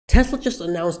Tesla just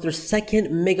announced their second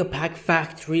Megapack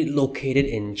factory located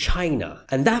in China.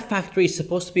 And that factory is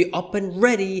supposed to be up and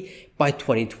ready by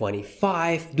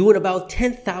 2025, doing about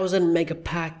 10,000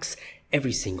 Megapacks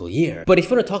every single year. But if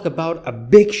you want to talk about a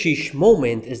big sheesh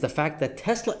moment, is the fact that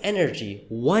Tesla Energy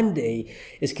one day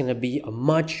is going to be a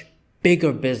much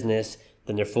bigger business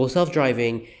than their full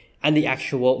self-driving and the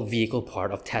actual vehicle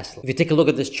part of Tesla. If you take a look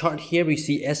at this chart here, we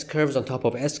see S-curves on top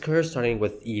of S-curves, starting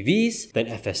with EVs, then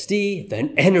FSD,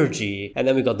 then energy, and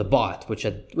then we got the bot, which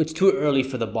it's too early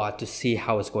for the bot to see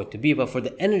how it's going to be, but for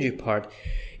the energy part,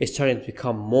 it's starting to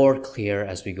become more clear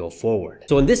as we go forward.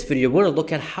 So in this video, we're going to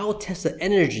look at how Tesla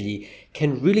Energy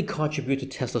can really contribute to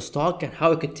Tesla stock and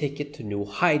how it could take it to new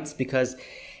heights, because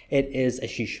it is a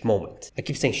sheesh moment. I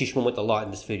keep saying sheesh moment a lot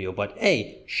in this video, but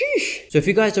hey, sheesh! So if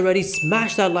you guys are ready,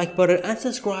 smash that like button and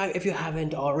subscribe if you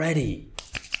haven't already.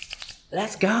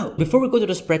 Let's go. Before we go to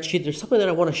the spreadsheet, there's something that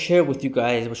I want to share with you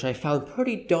guys, which I found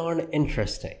pretty darn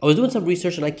interesting. I was doing some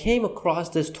research and I came across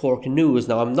this Torque News.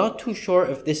 Now, I'm not too sure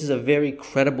if this is a very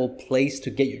credible place to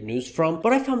get your news from,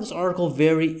 but I found this article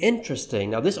very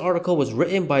interesting. Now, this article was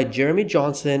written by Jeremy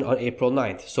Johnson on April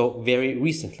 9th, so very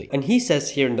recently. And he says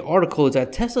here in the article is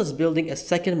that Tesla is building a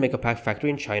second Megapack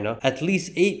factory in China. At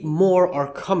least 8 more are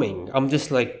coming. I'm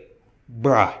just like,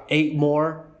 bruh, 8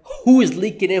 more? Who is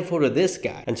leaking info to this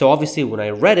guy? And so obviously when I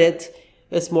read it,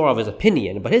 it's more of his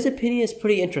opinion, but his opinion is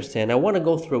pretty interesting. I want to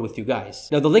go through it with you guys.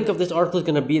 Now the link of this article is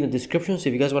going to be in the description, so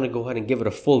if you guys want to go ahead and give it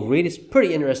a full read, it's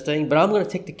pretty interesting. But I'm going to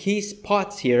take the key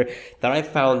spots here that I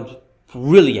found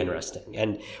really interesting.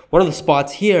 And one of the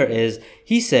spots here is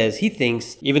he says he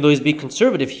thinks, even though he's being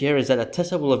conservative here, is that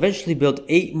Tesla will eventually build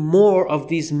 8 more of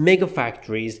these mega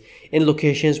factories in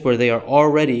locations where they are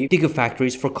already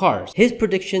gigafactories for cars. His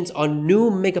predictions on new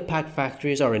Megapack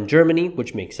factories are in Germany,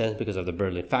 which makes sense because of the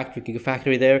Berlin factory,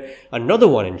 gigafactory there. Another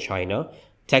one in China,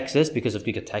 Texas, because of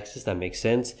Giga Texas, that makes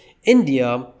sense.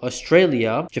 India,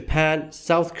 Australia, Japan,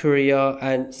 South Korea,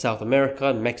 and South America,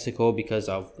 and Mexico, because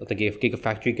of the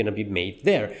Gigafactory going to be made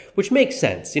there, which makes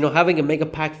sense. You know, having a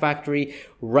Megapack factory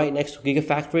right next to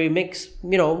Gigafactory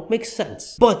makes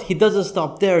sense. But he doesn't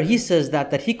stop there. He says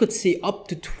that he could see up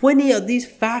to 20 of these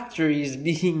factories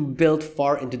being built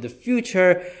far into the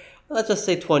future. Let's just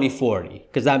say 2040,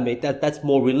 because that's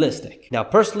more realistic. Now,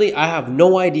 personally, I have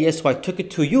no idea, so I took it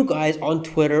to you guys on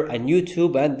Twitter and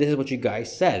YouTube, and this is what you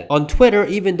guys said. On Twitter,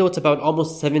 even though it's about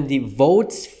almost 70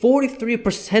 votes,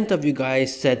 43% of you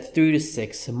guys said 3 to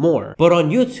 6 more. But on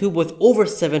YouTube, with over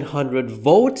 700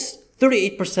 votes,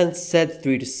 38% said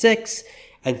 3 to 6,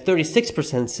 and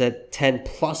 36% said 10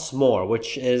 plus more,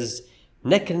 which is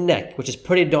neck and neck, which is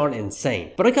pretty darn insane.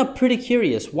 But I got pretty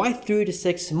curious, why 3 to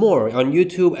 6 more? On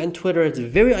YouTube and Twitter, it's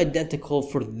very identical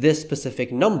for this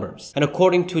specific numbers. And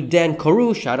according to Dan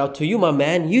Carew, shout out to you, my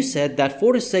man, you said that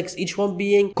 4 to 6, each one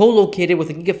being co-located with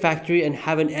a gigafactory and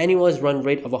have an annualized run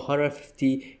rate of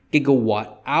 150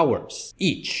 gigawatt hours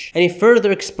each. And he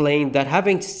further explained that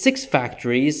having 6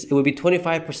 factories, it would be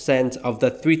 25% of the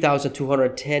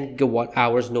 3,210 gigawatt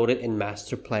hours noted in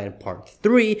Master Plan Part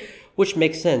 3, which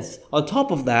makes sense. On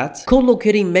top of that,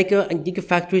 co-locating mega and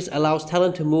gigafactories allows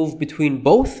talent to move between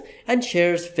both and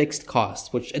shares fixed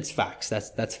costs, which it's facts.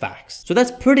 That's facts. So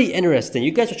that's pretty interesting.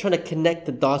 You guys are trying to connect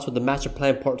the dots with the Master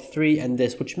Plan Part 3 and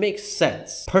this, which makes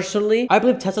sense. Personally, I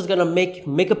believe Tesla's gonna make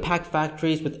Megapack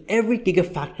factories with every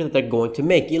gigafactory that they're going to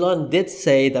make. Elon did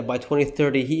say that by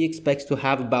 2030, he expects to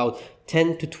have about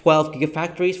 10 to 12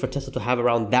 gigafactories, for Tesla to have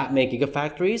around that many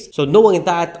gigafactories. So knowing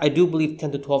that, I do believe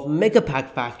 10 to 12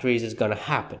 Megapack factories is gonna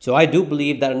happen. So I do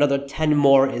believe that another 10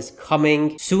 more is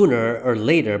coming sooner or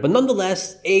later. But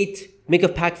nonetheless, 8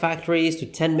 Megapack factories to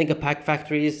 10 Megapack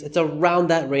factories, it's around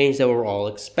that range that we're all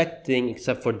expecting,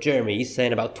 except for Jeremy. He's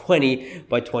saying about 20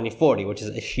 by 2040, which is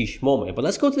a sheesh moment. But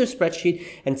let's go to the spreadsheet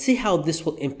and see how this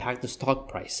will impact the stock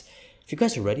price. If you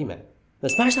guys are ready, man, now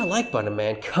smash that like button,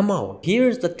 man. Come on.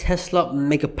 Here's the Tesla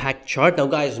Megapack chart. Now,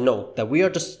 guys, note that we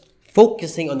are just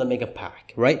focusing on the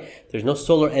Megapack, right? There's no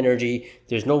solar energy,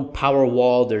 there's no power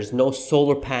wall, there's no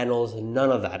solar panels,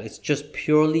 none of that. It's just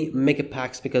purely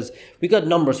Megapacks, because we got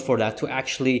numbers for that to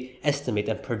actually estimate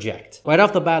and project. Right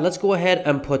off the bat, let's go ahead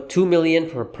and put 2 million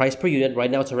for price per unit.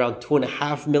 Right now, it's around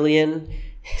 2.5 million.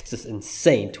 It's just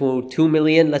insane. 2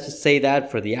 million, let's just say that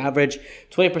for the average.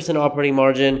 20% operating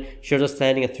margin, shares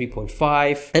outstanding at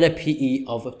 3.5, and a PE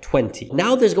of 20.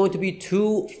 Now there's going to be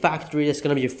 2 factories that's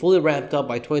going to be fully ramped up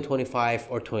by 2025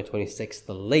 or 2026,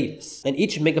 the latest. And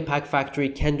each Megapack factory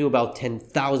can do about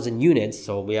 10,000 units.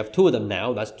 So we have 2 of them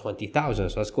now, that's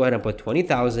 20,000. So let's go ahead and put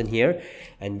 20,000 here.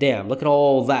 And damn, look at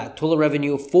all that. Total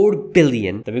revenue of 4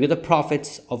 billion. Then we got the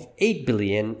profits of 8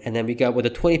 billion. And then we got with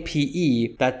a 20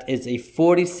 PE, that is a 4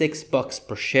 46 bucks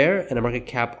per share and a market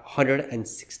cap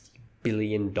 $160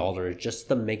 billion, just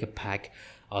the Megapack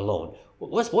alone.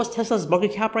 What's Tesla's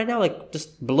market cap right now? Like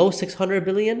just below 600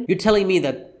 billion? You're telling me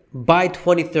that by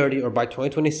 2030 or by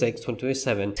 2026,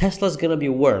 2027, Tesla's gonna be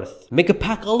worth,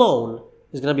 Megapack alone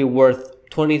is gonna be worth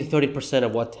 20 to 30%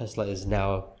 of what Tesla is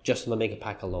now, just on the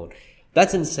Megapack alone.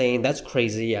 That's insane, that's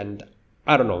crazy, and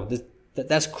I don't know,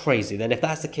 that's crazy. Then if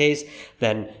that's the case,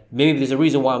 then maybe there's a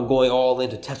reason why I'm going all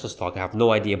into Tesla stock. I have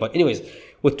no idea. But anyways,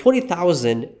 with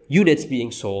 20,000 units being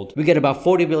sold, we get about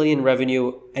 40 billion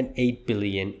revenue and 8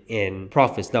 billion in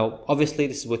profits. Now, obviously,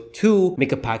 this is with 2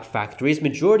 Megapack factories.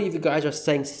 Majority of you guys are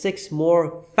saying 6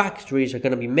 more factories are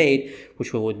going to be made,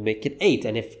 which would make it 8.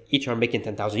 And if each are making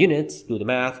 10,000 units, do the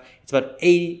math, it's about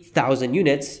 80,000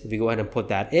 units. If you go ahead and put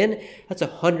that in, that's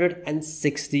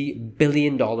 $160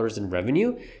 billion in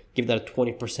revenue. Give that a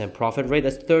 20% profit rate.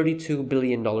 That's $32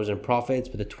 billion in profits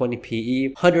with a 20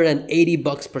 PE, 180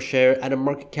 bucks per share at a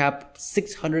market cap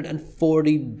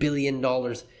 $640 billion.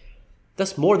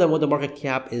 That's more than what the market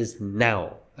cap is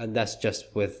now. And that's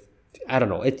just with, I don't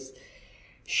know, it's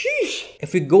sheesh.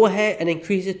 If we go ahead and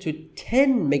increase it to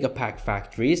 10 Megapack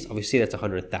factories, obviously that's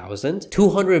 100,000,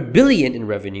 200 billion in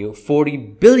revenue, 40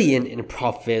 billion in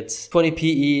profits, 20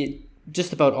 PE,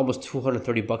 just about almost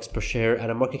 230 bucks per share,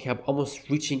 and a market cap almost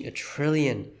reaching $1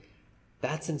 trillion.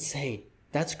 That's insane.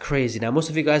 That's crazy. Now, most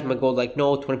of you guys might go like,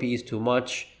 no, 20 PE is too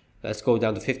much. Let's go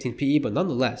down to 15 PE. But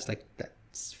nonetheless, like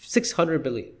that's 600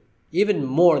 billion. Even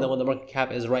more than what the market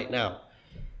cap is right now.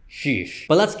 Sheesh.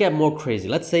 But let's get more crazy.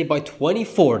 Let's say by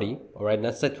 2040, all right,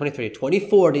 let's say 2030,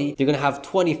 2040, they're going to have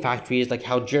 20 factories like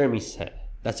how Jeremy said.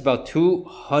 That's about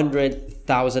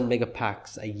 200,000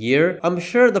 Megapacks a year. I'm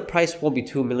sure the price won't be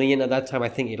 2 million at that time. I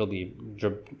think it'll be,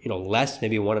 less,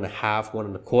 maybe 1.5,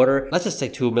 1.25. Let's just say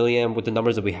 2 million with the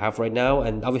numbers that we have right now.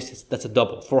 And obviously that's a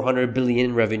double, 400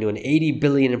 billion in revenue and 80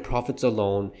 billion in profits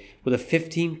alone with a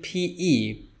 15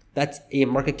 PE. That's a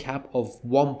market cap of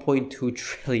 $1.2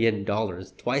 trillion,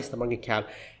 twice the market cap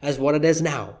as what it is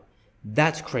now.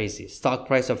 That's crazy. Stock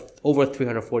price of over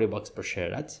 340 bucks per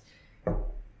share.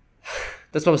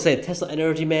 That's what I'm saying. Tesla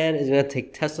Energy, man, is going to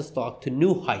take Tesla stock to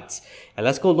new heights. And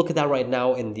let's go look at that right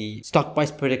now in the stock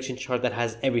price prediction chart that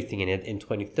has everything in it in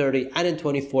 2030 and in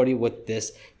 2040 with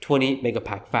this 20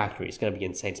 Megapack factory. It's going to be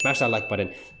insane. Smash that like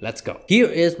button. Let's go. Here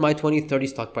is my 2030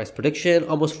 stock price prediction.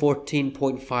 Almost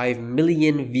 14.5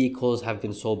 million vehicles have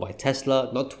been sold by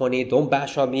Tesla. Not 20. Don't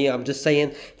bash on me. I'm just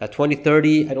saying that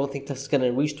 2030, I don't think Tesla's going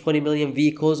to reach 20 million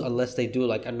vehicles unless they do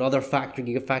like another factory,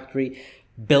 gigafactory,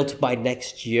 built by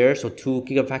next year. So 2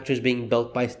 gigafactories being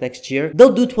built by next year.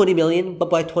 They'll do 20 million, but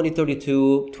by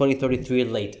 2032, 2033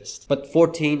 latest. But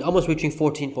almost reaching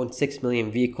 14.6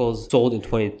 million vehicles sold in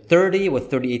 2030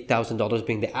 with $38,000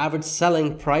 being the average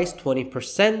selling price,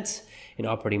 20% in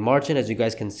operating margin. As you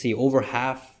guys can see, over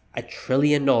 $500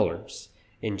 billion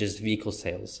in just vehicle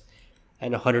sales.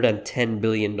 And $110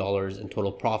 billion in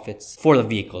total profits for the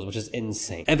vehicles, which is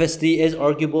insane. FSD is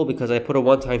arguable because I put a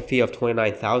one-time fee of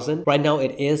 $29,000. Right now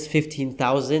it is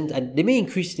 $15,000 and they may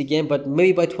increase it again, but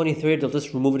maybe by 2030 they'll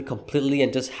just remove it completely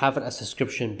and just have it as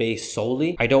subscription based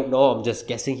solely. I don't know, I'm just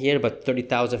guessing here, but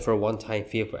 $30,000 for a one-time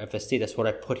fee for FSD, that's what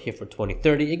I put here for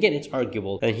 2030. Again, it's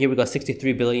arguable. And here we got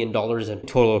 $63 billion in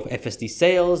total of FSD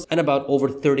sales and about over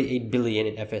 $38 billion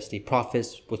in FSD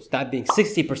profits, with that being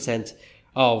 60%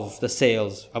 of the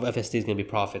sales of FSD is going to be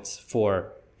profits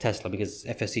for Tesla because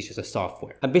FSD is just a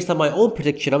software. And based on my own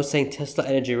prediction, I'm saying Tesla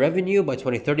Energy revenue by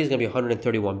 2030 is going to be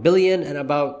 131 billion and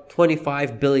about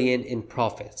 25 billion in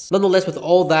profits. Nonetheless, with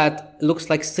all that, it looks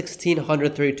like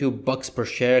 1,632 bucks per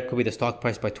share could be the stock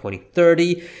price by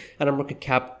 2030 and a market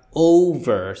cap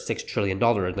over $6 trillion.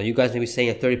 Now, you guys may be saying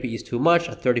a 30 PE is too much.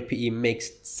 A 30 PE makes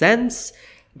sense.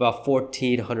 About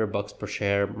 1,400 bucks per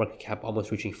share, market cap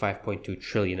almost reaching 5.2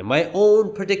 trillion. And my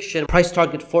own prediction, price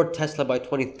target for Tesla by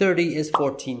 2030 is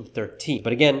 1413.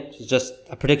 But again, it's just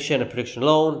a prediction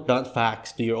alone, not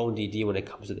facts. Do your own DD when it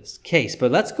comes to this case.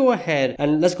 But let's go ahead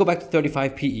and let's go back to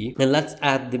 35 PE and let's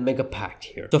add the Megapack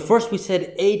here. So first we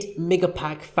said 8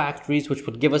 Megapack factories, which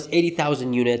would give us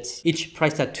 80,000 units, each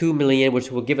priced at 2 million,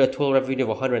 which will give it a total revenue of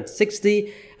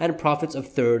 160 and profits of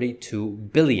 32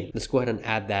 billion. Let's go ahead and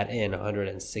add that in,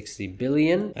 160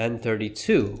 billion and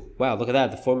 32. Wow, look at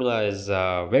that. The formula is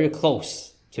very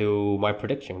close to my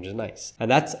prediction, which is nice.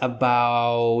 And that's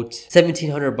about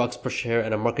 1,700 bucks per share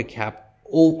and a market cap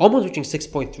almost reaching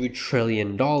 $6.3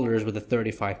 trillion with a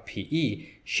 35 PE.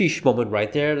 sheesh moment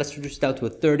right there. Let's reduce it down to a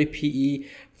 30 PE,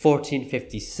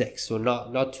 1456. So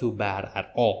not too bad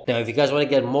at all. Now, if you guys want to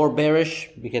get more bearish,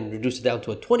 we can reduce it down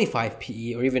to a 25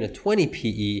 PE or even a 20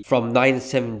 PE. From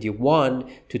 971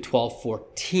 to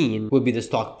 1214 would be the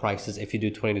stock prices if you do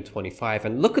 20 to 25.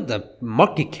 And look at the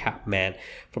market cap, man.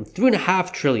 From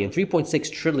 3.5 trillion,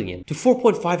 3.6 trillion to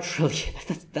 4.5 trillion.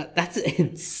 That's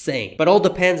insane. But all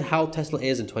depends how Tesla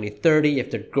is in 2030,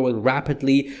 if they're growing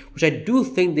rapidly, which I do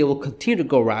think they will continue to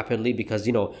grow rapidly because,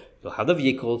 you know, you'll have the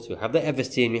vehicles, you'll have the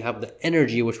FSD, and you have the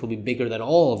energy, which will be bigger than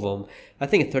all of them. I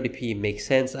think a 30 PE makes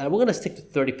sense. And we're going to stick to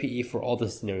 30 PE for all the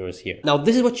scenarios here. Now,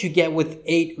 this is what you get with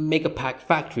 8 Megapack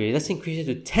factories. Let's increase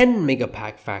it to 10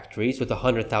 Megapack factories with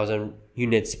 100,000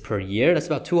 units per year. That's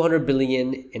about 200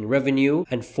 billion in revenue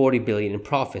and 40 billion in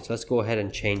profits. So let's go ahead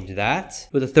and change that.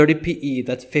 With a 30 PE,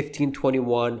 that's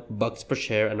 1521 bucks per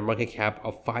share and a market cap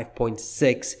of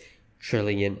 $5.6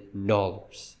 trillion.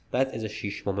 That is a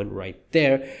sheesh moment right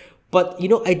there. But, you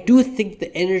know, I do think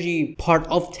the energy part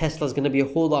of Tesla is going to be a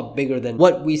whole lot bigger than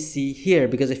what we see here.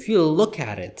 Because if you look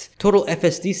at it, total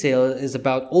FSD sale is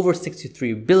about over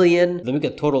 63 billion. Then we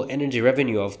got total energy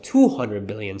revenue of 200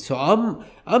 billion. So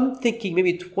I'm thinking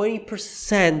maybe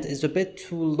 20% is a bit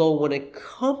too low when it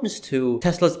comes to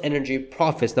Tesla's energy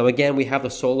profits. Now, again, we have the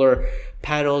solar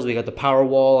panels, we got the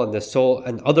Powerwall and the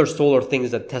and other solar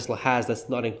things that Tesla has that's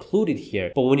not included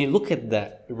here. But when you look at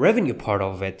the revenue part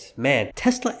of it, man,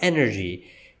 Tesla energy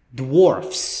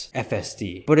dwarfs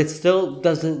FSD, but it still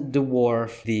doesn't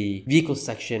dwarf the vehicle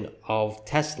section of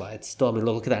Tesla. It's still, I mean,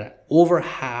 look at that, over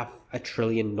 $500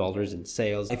 billion in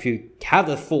sales. If you have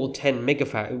the full 10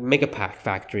 Megapack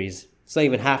factories, it's not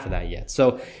even half of that yet.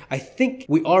 So I think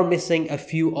we are missing a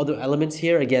few other elements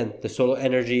here. Again, the solar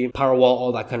energy, Powerwall,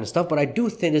 all that kind of stuff. But I do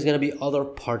think there's going to be other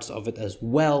parts of it as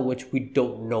well, which we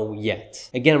don't know yet.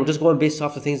 Again, we're just going based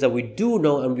off the things that we do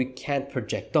know and we can't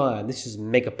project on. This is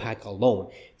Megapack alone.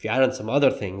 If you add on some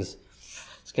other things,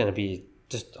 it's going to be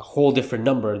just a whole different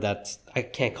number that I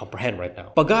can't comprehend right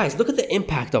now. But guys, look at the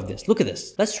impact of this. Look at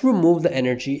this. Let's remove the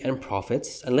energy and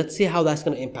profits and let's see how that's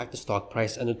going to impact the stock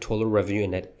price and the total revenue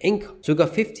and net income. So we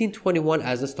got 1521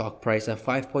 as the stock price at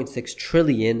 5.6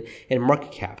 trillion in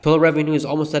market cap. Total revenue is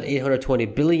almost at 820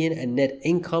 billion and net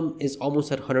income is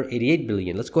almost at 188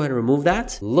 billion. Let's go ahead and remove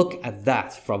that. Look at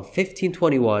that, from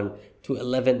 1521 to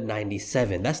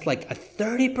 1197. That's like a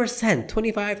 30%,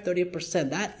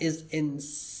 25-30%. That is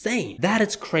insane. That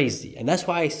is crazy. And that's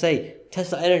why I say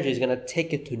Tesla Energy is going to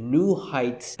take it to new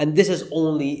heights. And this is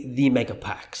only the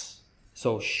Megapacks.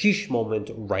 So sheesh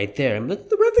moment right there. And look at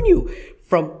the revenue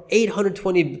from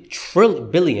 820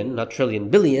 billion, not trillion,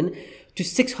 billion to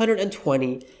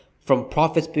 620, from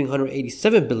profits being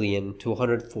 187 billion to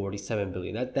 147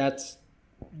 billion.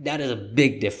 That is a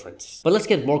big difference. But let's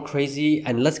get more crazy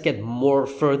and let's get more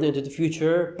further into the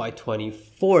future by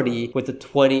 2040 with the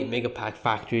 20 Megapack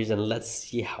factories, and let's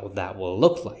see how that will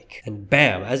look like. And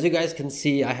bam, as you guys can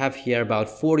see, I have here about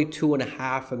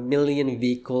 42.5 million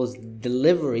vehicles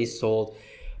deliveries sold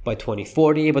by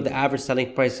 2040, but the average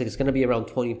selling price is going to be around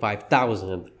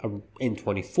 25,000 in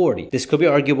 2040. This could be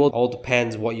arguable. All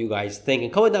depends what you guys think.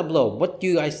 And comment down below, what do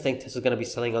you guys think Tesla is going to be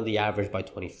selling on the average by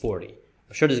 2040?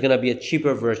 I'm sure there's going to be a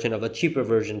cheaper version of the cheaper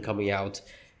version coming out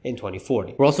in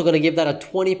 2040. We're also going to give that a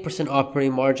 20%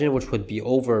 operating margin, which would be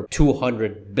over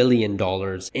 $200 billion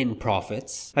in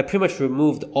profits. I pretty much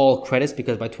removed all credits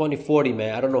because by 2040,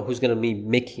 man, I don't know who's going to be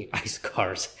making ICE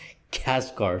cars,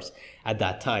 gas cars at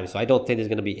that time. So I don't think there's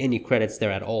going to be any credits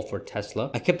there at all for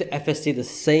Tesla. I kept the FSD the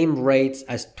same rates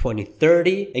as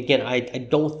 2030. Again, I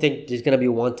don't think there's going to be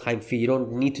a one-time fee. You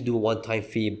don't need to do a one-time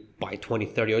fee by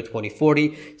 2030 or 2040.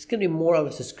 It's going to be more of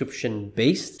a subscription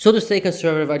based. So to stay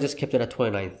conservative, I just kept it at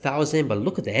 29,000. But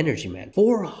look at the energy, man.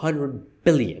 400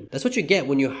 billion. That's what you get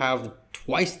when you have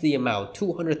twice the amount,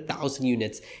 200,000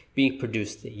 units being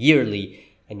produced yearly,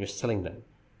 and you're selling them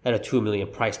at a 2 million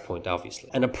price point,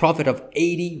 obviously. And a profit of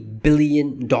 $80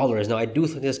 billion. Now, I do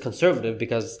think this is conservative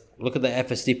because look at the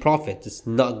FSD profit. It's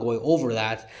not going over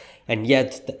that. And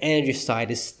yet the energy side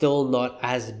is still not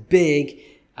as big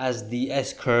as the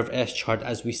S-curve, S-chart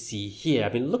as we see here. I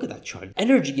mean, look at that chart.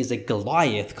 Energy is a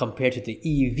Goliath compared to the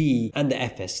EV and the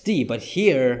FSD, but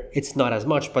here it's not as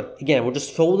much. But again, we're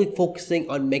just solely focusing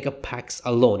on Megapacks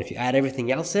alone. If you add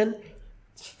everything else in,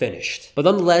 it's finished. But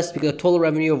nonetheless, we got a total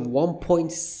revenue of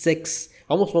 1.6,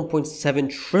 almost $1.7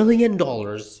 trillion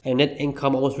and net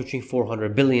income almost reaching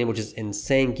 400 billion, which is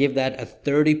insane. Give that a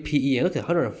 30 PE. Look at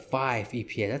 105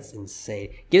 EPA. That's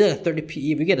insane. Give that a 30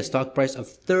 PE. We get a stock price of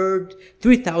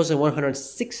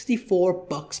 3,164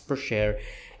 bucks per share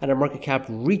and a market cap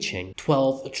reaching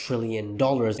 $12 trillion.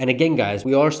 And again, guys,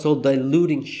 we are still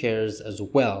diluting shares as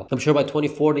well. I'm sure by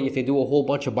 2040, if they do a whole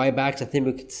bunch of buybacks, I think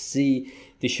we could see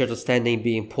the shares outstanding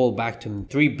being pulled back to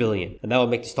 3 billion, and that would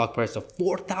make the stock price of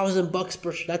 4,000 bucks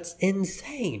per share. That's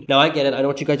insane. Now I get it. I know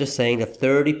what you guys are saying, that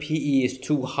 30 PE is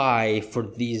too high for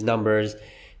these numbers.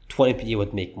 20 PE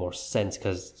would make more sense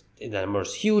because the number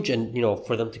is huge, and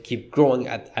for them to keep growing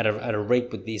at a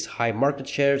rate with these high market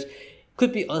shares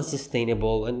could be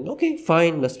unsustainable. And okay,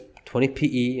 fine, that's 20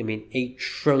 PE. I mean, 8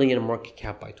 trillion market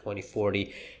cap by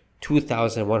 2040,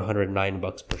 2,109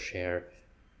 bucks per share.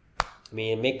 I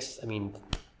mean, it makes,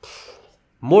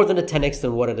 more than a 10x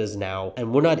than what it is now.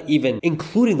 And we're not even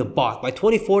including the bot. By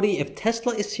 2040, if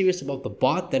Tesla is serious about the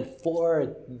bot, then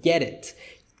forget it.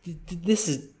 This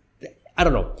is, I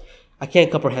don't know. I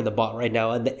can't comprehend the bot right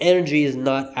now. And the energy is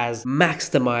not as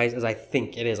maximized as I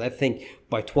think it is. I think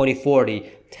by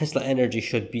 2040, Tesla Energy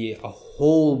should be a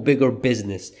whole bigger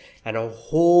business and a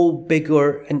whole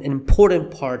bigger and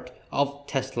important part of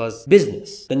Tesla's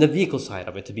business than the vehicle side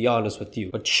of it, to be honest with you.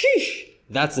 But sheesh,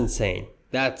 that's insane.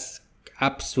 That's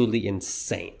absolutely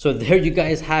insane. So there you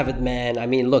guys have it, man. I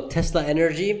mean, look, Tesla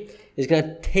Energy is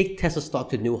gonna take Tesla stock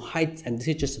to new heights, and this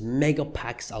is just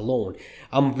Megapacks alone.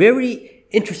 I'm very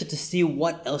interested to see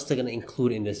what else they're going to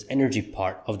include in this energy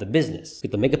part of the business. We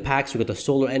got the Megapacks, we got the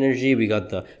solar energy, we got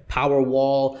the power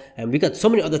wall, and we got so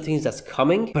many other things that's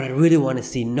coming. But I really want to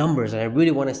see numbers, and I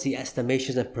really want to see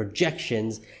estimations and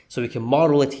projections so we can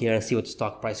model it here and see what the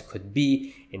stock price could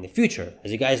be in the future.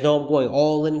 As you guys know, I'm going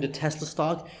all into Tesla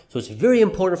stock, so it's very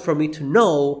important for me to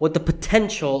know what the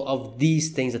potential of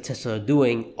these things that Tesla are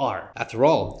doing are. After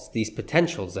all, it's these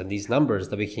potentials and these numbers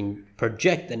that we can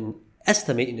project and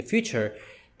estimate in the future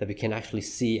that we can actually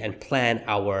see and plan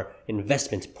our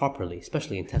investments properly,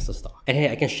 especially in Tesla stock. And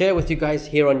hey, I can share with you guys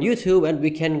here on YouTube, and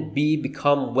we can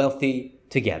become wealthy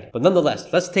together. But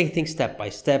nonetheless, let's take things step by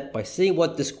step by seeing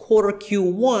what this quarter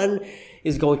Q1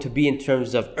 is going to be in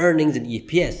terms of earnings and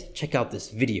EPS. Check out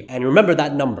this video and remember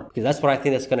that number, because that's what I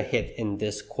think that's going to hit in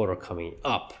this quarter coming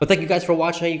up. But thank you guys for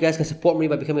watching. You guys can support me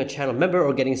by becoming a channel member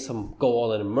or getting some Go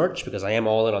All In merch, because I am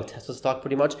all in on Tesla stock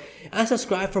pretty much. And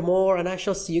subscribe for more, and I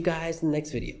shall see you guys in the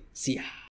next video. See ya.